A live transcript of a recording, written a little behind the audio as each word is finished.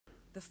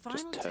The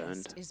final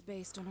test is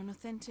based on an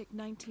authentic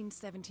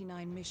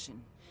 1979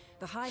 mission,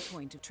 the high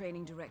point of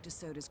training director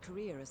Soda's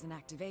career as an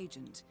active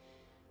agent.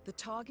 The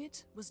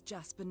target was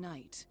Jasper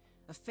Knight,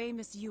 a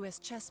famous US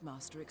chess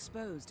master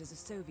exposed as a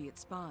Soviet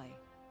spy.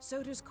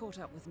 Soda's caught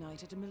up with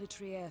Knight at a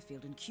military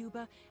airfield in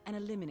Cuba and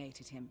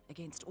eliminated him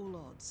against all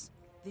odds.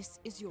 This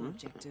is your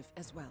objective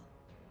as well.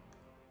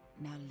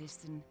 Now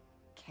listen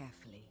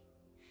carefully.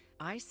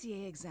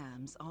 ICA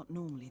exams aren't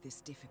normally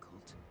this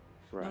difficult.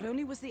 Right. Not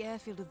only was the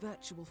airfield a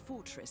virtual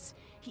fortress,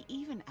 he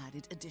even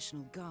added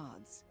additional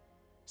guards.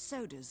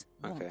 Sodas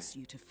wants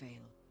you to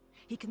fail.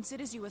 He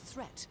considers you a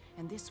threat,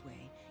 and this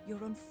way,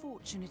 your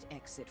unfortunate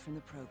exit from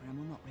the program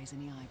will not raise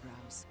any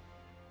eyebrows.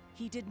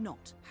 He did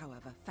not,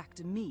 however,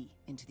 factor me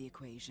into the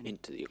equation.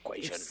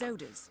 If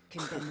Sodas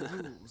can bend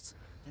the rules,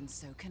 then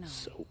so can I.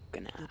 So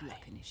can I. Good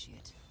luck,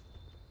 Initiate.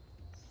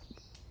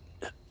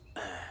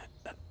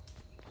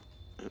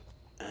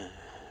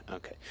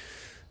 Okay.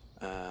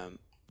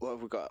 What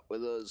have we got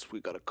with us? We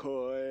got a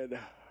coin.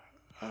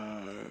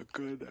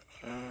 Good.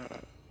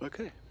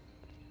 Okay.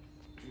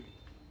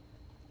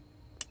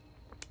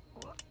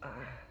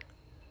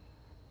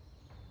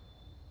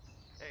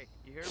 Hey,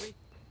 you hear me?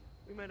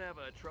 We might have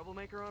a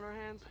troublemaker on our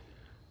hands.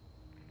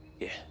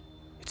 Yeah,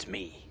 it's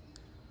me.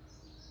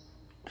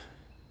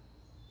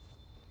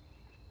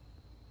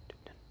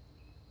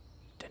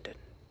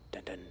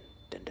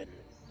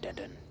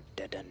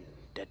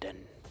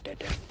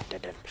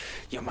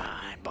 You're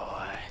mine,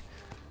 boy.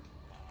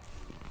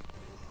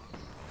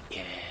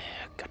 Yeah,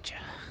 gotcha.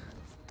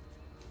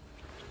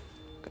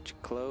 Got your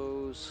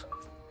clothes.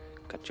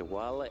 Got your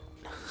wallet.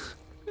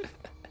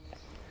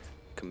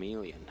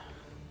 Chameleon.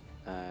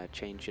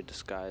 Change your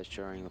disguise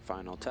during the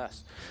final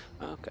test.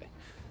 Okay,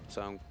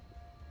 so I'm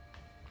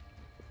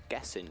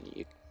guessing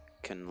you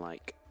can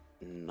like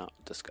not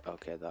disguise.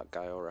 Okay, that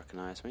guy will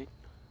recognize me.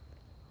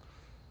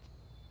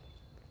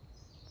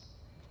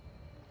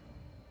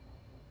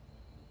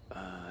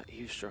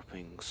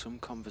 Eavesdropping. Some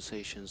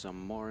conversations are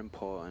more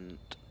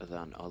important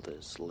than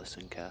others.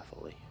 Listen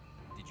carefully.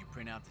 Did you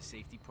print out the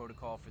safety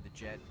protocol for the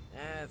jet?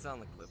 It's on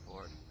the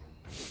clipboard.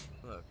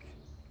 Look,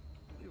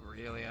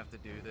 we really have to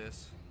do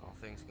this, all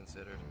things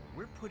considered.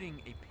 We're putting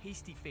a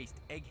pasty-faced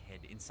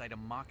egghead inside a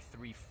Mach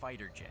 3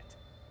 fighter jet.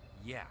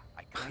 Yeah,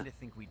 I kinda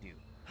think we do.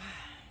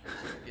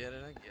 I get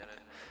it.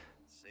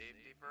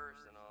 Safety first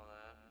and all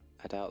that.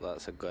 I doubt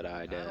that's a good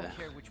idea. I don't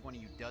care which one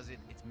of you does it,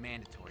 it's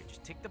mandatory.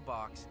 Just tick the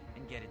box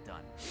and get it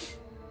done.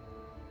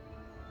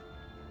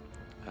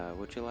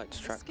 Would you like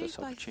to track this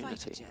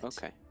opportunity?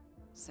 Okay.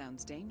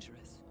 Sounds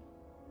dangerous.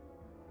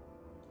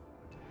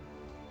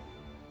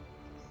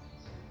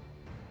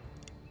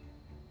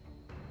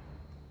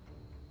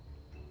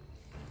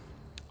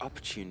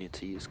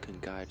 Opportunities can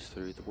guide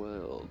through the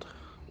world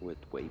with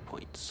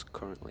waypoints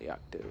currently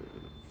active,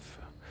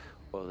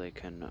 or they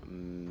can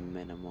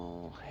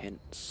minimal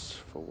hints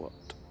for what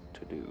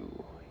to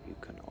do. You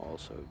can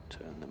also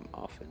turn them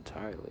off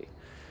entirely.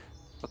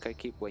 Okay,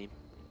 keep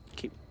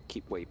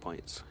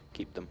waypoints.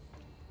 Keep them.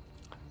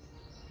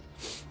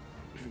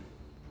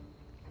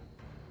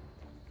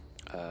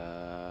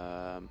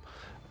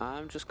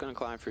 I'm just gonna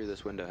climb through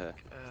this window here.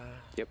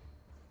 Yep.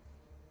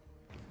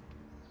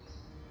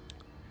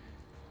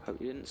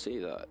 Hope you didn't see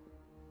that.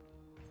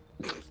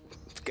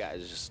 The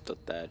guys just stood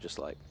there just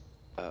like,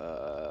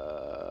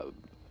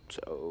 it's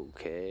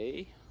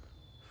okay.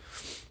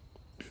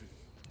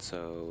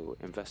 So,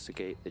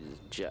 investigate the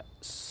jet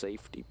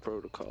safety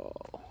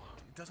protocol.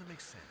 It doesn't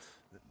make sense.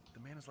 The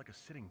man is like a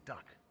sitting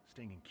duck,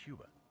 staying in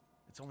Cuba.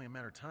 It's only a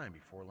matter of time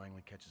before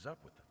Langley catches up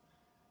with them.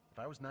 If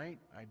I was Knight,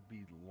 I'd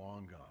be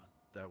long gone.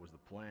 That was the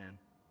plan.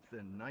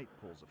 Then Knight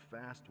pulls a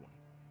fast one.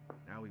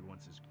 Now he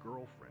wants his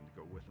girlfriend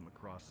to go with him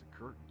across the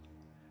curtain.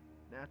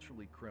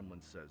 Naturally,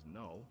 Kremlin says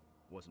no,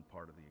 wasn't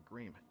part of the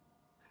agreement.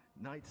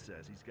 Knight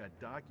says he's got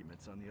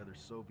documents on the other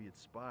Soviet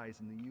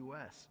spies in the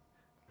US.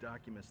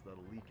 Documents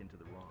that'll leak into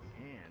the wrong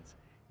hands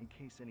in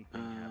case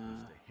anything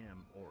happens to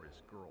him or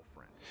his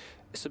girlfriend.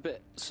 It's a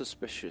bit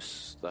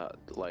suspicious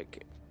that,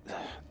 like,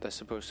 they're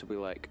supposed to be,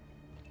 like,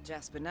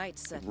 Jasper Knight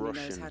certainly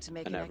Russian knows how to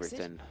make and an everything.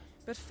 exit.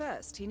 But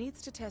first, he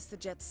needs to test the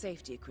jet's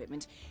safety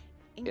equipment.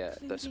 Yeah,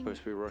 they're supposed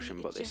to be Russian,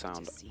 the but they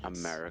sound seats.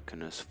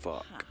 American as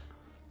fuck. Huh.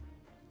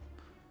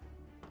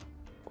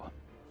 What?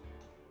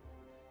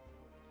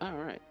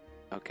 Alright.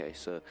 Okay,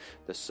 so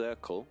the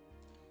circle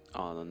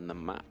on the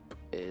map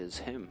is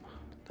him.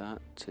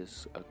 That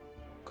is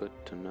good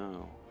to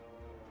know.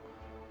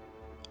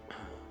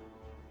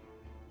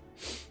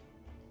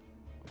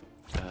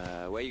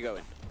 Where are you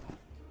going?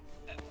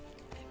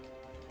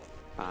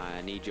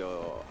 I need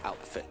your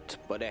outfit,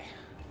 buddy.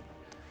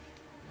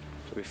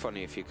 It'd be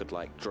funny if you could,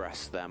 like,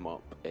 dress them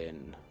up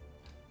in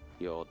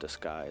your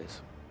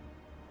disguise.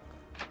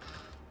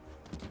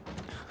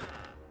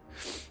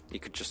 You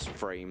could just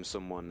frame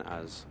someone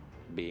as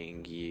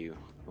being you.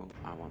 Oh,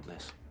 I want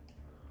this.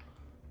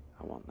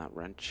 I want that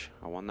wrench.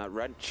 I want that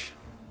wrench.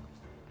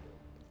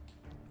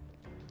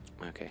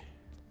 Okay.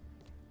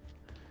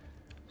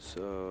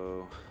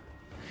 So,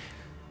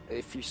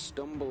 if you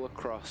stumble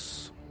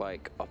across,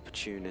 like,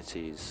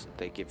 opportunities,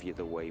 they give you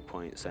the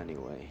waypoints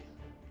anyway.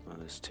 Well,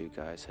 there's two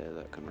guys here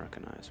that can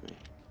recognize me.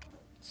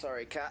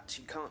 Sorry, Cat,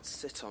 you can't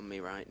sit on me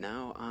right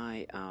now.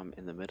 I am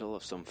in the middle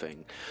of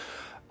something.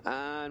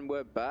 And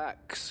we're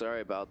back.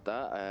 Sorry about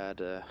that. I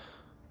had a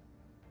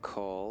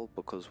call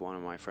because one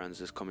of my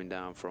friends is coming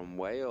down from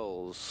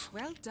Wales.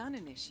 Well done,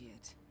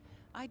 Initiate.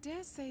 I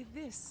dare say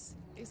this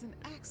is an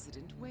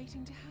accident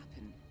waiting to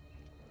happen.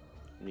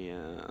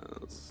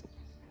 Yes.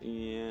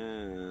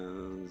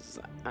 Yes.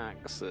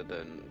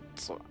 Accident.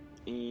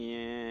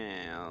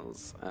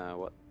 Yes.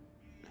 What?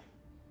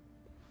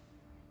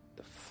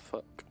 The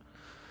fuck?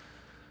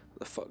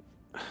 The fuck?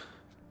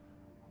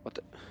 What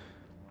the?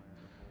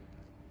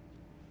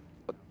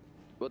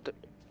 What the?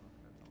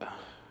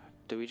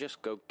 Do we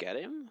just go get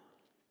him?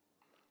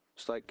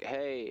 It's like,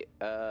 hey,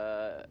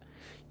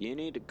 you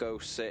need to go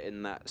sit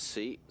in that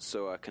seat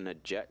so I can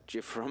eject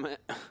you from it.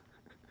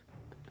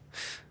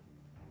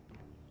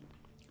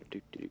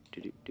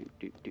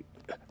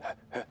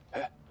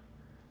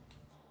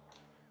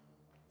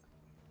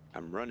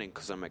 I'm running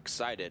because I'm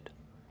excited.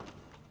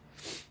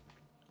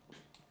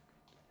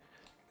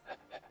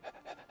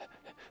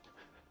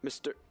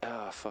 Mr.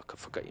 Fuck, I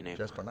forgot your name.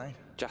 Jasper Knight?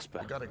 Jasper.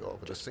 I gotta go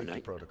over the safety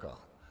Knight. protocol.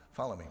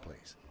 Follow me,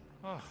 please.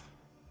 Oh,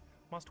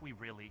 must we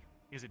really?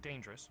 Is it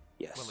dangerous?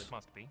 Yes. Well, it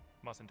must be,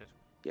 mustn't it?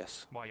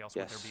 Yes. Why else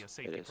Yes, would there be a it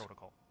safety is.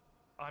 protocol?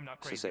 I'm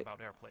not So crazy say- about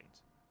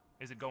airplanes.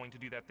 Is it going to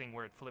do that thing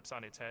where it flips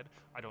on its head?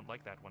 I don't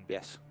like that one bit.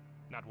 Yes.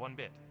 Not one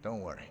bit. Don't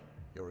worry.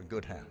 You're in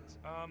good hands.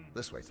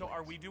 This way, So please.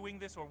 are we doing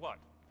this or what?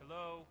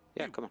 Hello?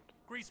 Yeah, You, come on.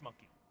 Grease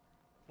monkey.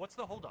 What's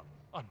the holdup?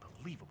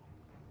 Unbelievable.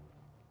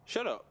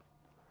 Shut up.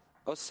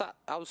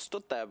 I was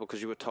stood there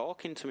because you were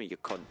talking to me, you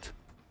cunt.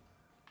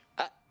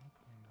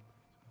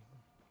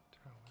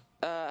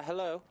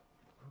 Hello?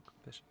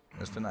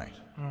 Mr. Knight,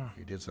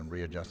 you did some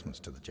readjustments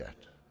to the jet,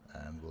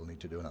 and we'll need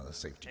to do another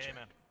safety Hey, check.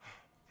 man.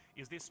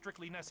 Is this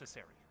strictly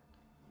necessary?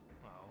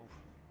 Oh,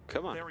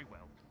 Come on. very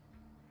well.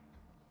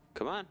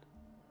 Come on.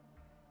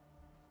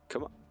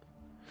 Come on.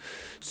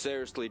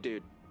 Seriously,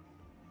 dude.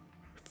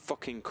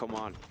 Fucking come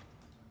on.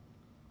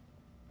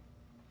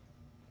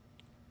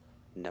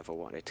 Never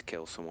wanted to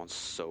kill someone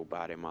so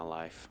bad in my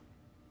life.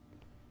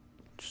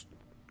 Just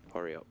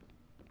hurry up.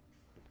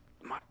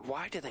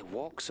 Why do they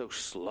walk so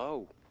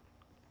slow?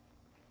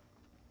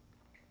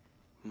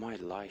 My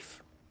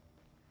life.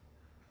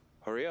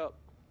 Hurry up.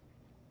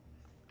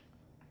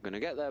 I'm gonna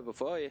get there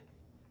before you.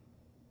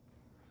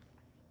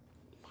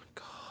 Oh my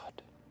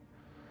God.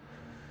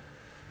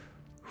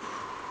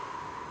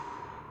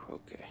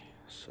 Okay,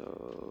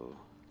 so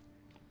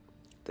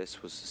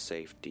this was the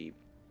safety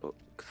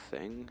book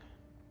thing.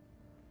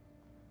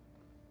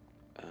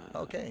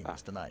 Okay,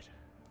 Mr. Knight.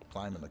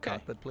 Climb in the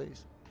cockpit,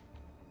 please.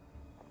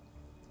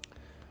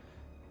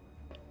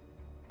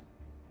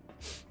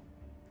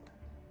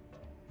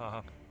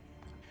 All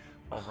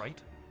right.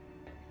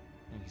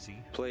 Easy.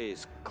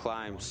 Please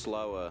climb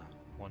slower.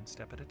 One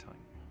step at a time.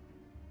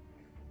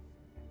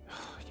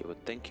 You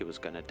would think he was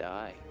gonna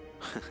die.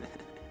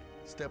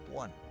 Step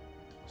 1.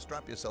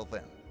 Strap yourself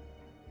in.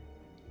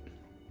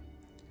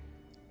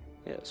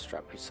 Yeah,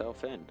 strap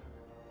yourself in.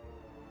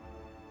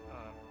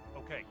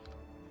 Okay.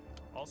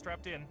 All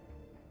strapped in.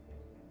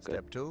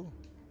 Step 2.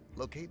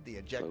 Locate the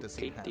ejector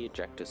seat Locate the handle.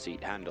 ejector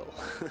seat handle.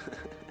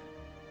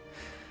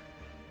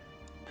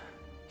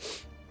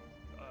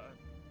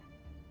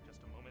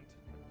 Just a moment.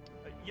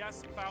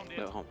 Yes, found it.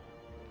 No,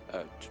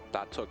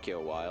 that took you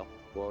a while.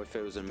 What if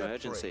it was an Step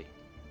emergency? 3.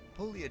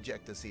 Pull the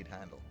ejector seat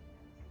handle.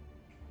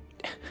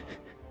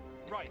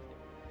 Right.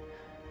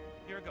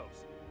 Here it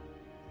goes.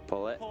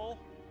 Pull it. Pull.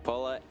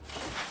 Pull it.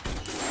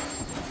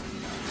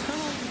 Come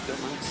on, you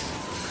dumbass.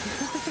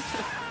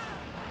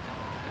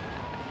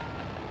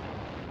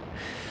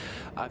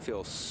 I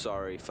feel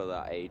sorry for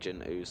that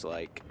agent who's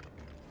like,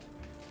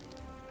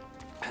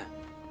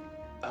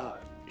 oh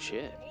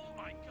shit. Oh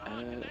my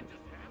God!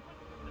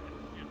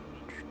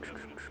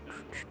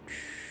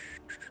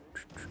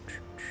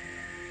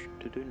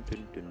 Did that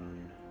just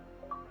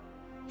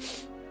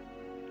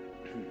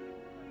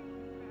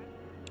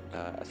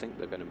I think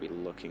they're going to be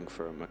looking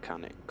for a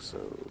mechanic, so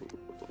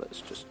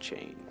let's just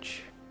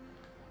change.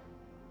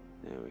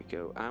 There we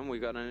go. And we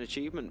got an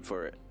achievement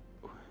for it.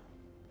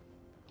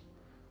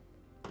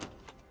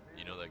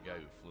 You know that guy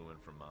who flew in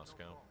from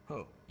Moscow?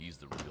 Who? He's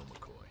the real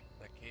McCoy.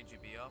 That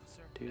KGB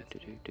officer?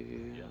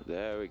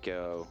 There we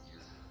go.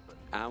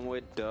 And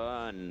we're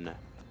done.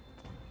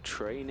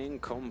 Training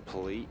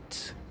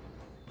complete.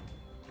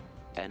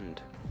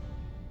 End.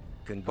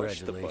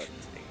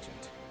 Congratulations,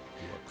 Agent.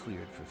 You are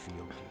cleared for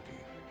field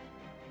duty.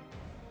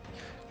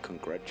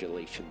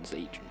 Congratulations,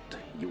 Agent.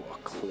 You are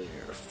clear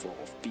for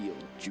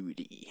field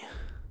duty.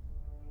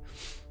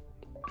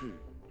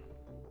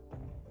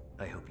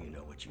 I hope you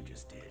know what you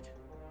just did.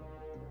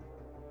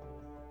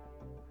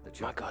 The My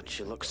job God, is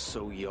she looks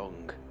so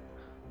young.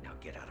 Now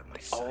get out of my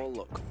sight. All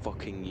look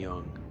fucking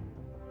young.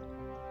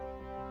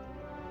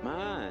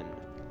 Man,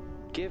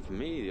 give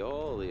me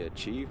all the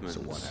achievements.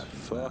 So what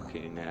happens now?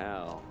 Fucking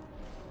hell.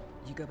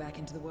 You go back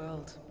into the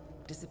world,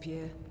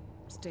 disappear,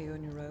 stay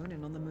on your own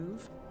and on the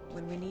move.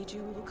 When we need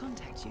you, we will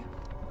contact you.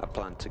 I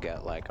plan to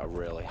get like a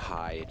really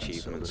high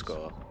achievement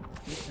score.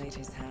 He played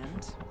his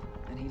hand,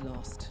 and he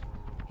lost.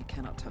 He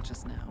cannot touch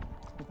us now.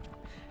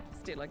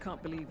 Still, I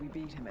can't believe we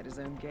beat him at his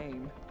own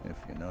game. If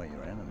you know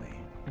your enemy.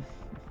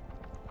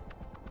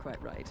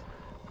 Quite right.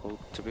 Well,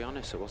 to be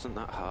honest, it wasn't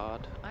that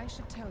hard. I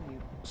should tell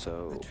you.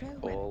 So The trail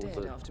went all dead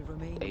the after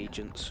Romania.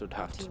 agents should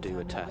have to Team do a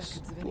found no test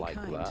records of any like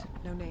kind.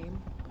 that. No name,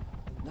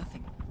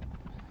 nothing.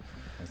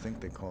 I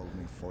think they called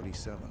me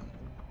 47.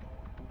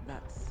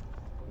 That's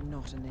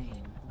not a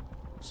name.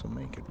 So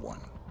make it one.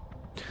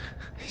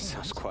 He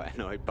sounds quite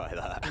annoyed by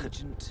that.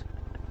 Agent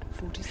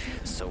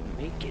 47. So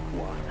make it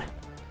one.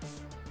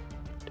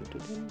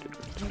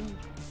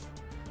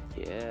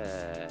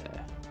 Yeah.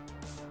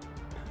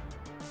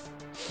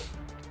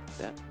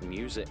 That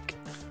music.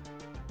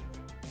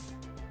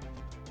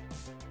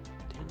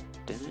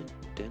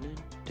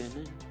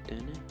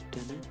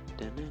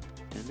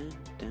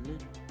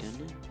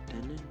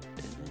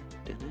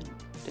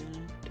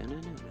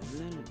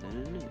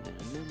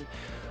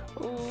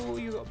 Oh,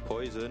 you got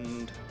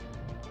poisoned.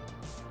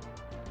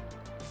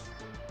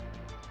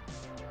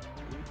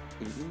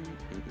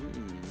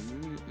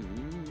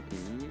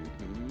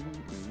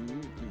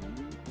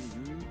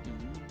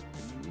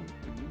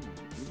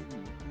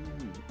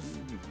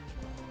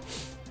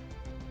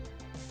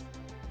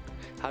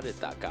 How did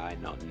that guy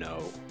not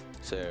know?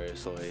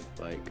 Seriously,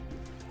 like,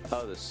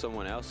 oh, there's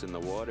someone else in the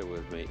water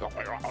with me. You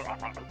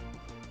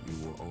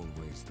were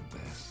always the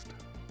best.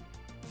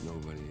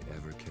 Nobody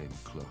ever came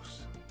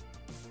close.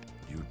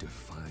 You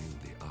define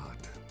the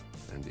art,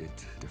 and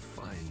it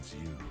defines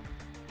you.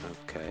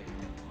 Okay.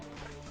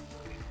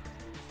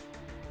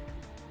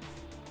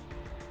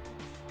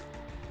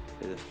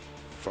 Who the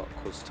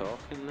fuck was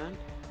talking then?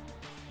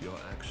 Your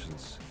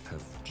actions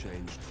have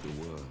changed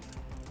the world.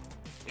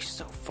 He's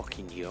so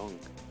fucking young.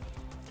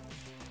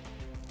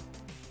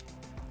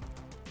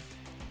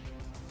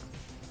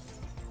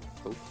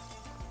 Oh.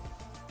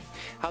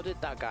 How did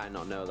that guy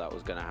not know that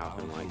was gonna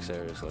happen? Powerful Like,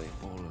 seriously. have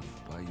fallen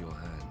by your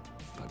hand,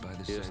 but by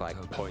the He just same like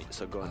token,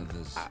 points a gun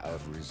others at a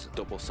have risen.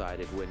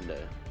 double-sided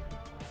window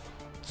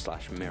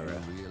slash mirror.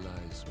 Do you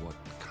realize what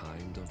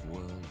kind of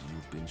world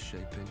you've been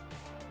shaping?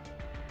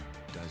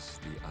 Does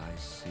the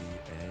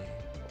ICA?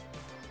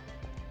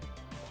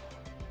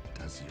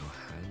 Does your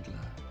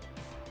handler?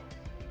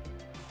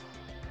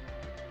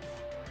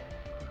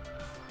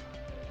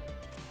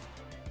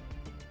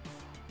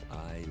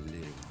 I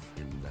live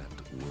in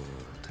that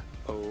world.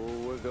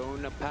 Oh, we're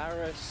going to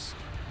Paris.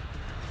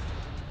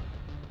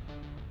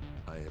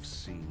 I have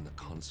seen the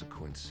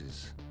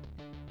consequences.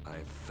 I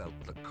have felt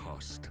the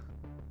cost.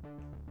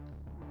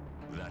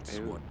 That's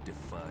Ew. what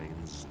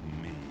defines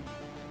me.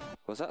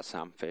 Was that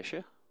Sam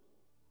Fisher?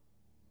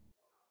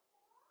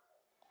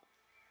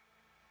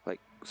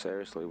 Like,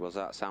 seriously, was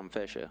that Sam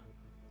Fisher?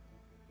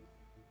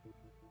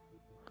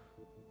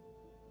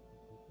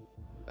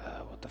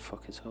 What the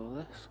fuck is all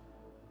this?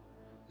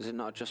 Does it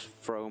not just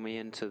throw me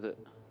into the...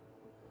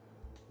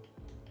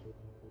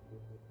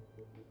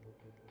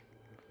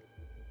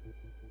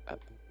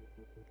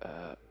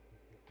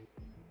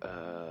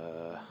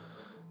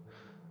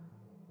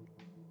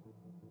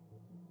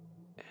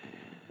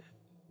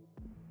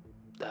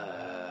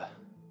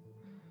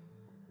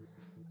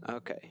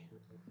 Okay.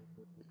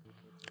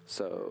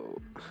 So,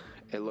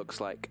 it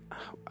looks like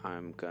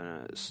I'm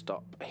gonna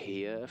stop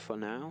here for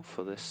now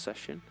for this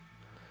session.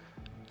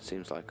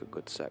 Seems like a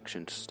good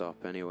section to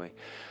stop anyway.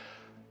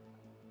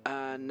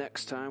 And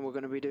next time we're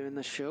gonna be doing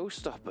the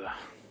showstopper.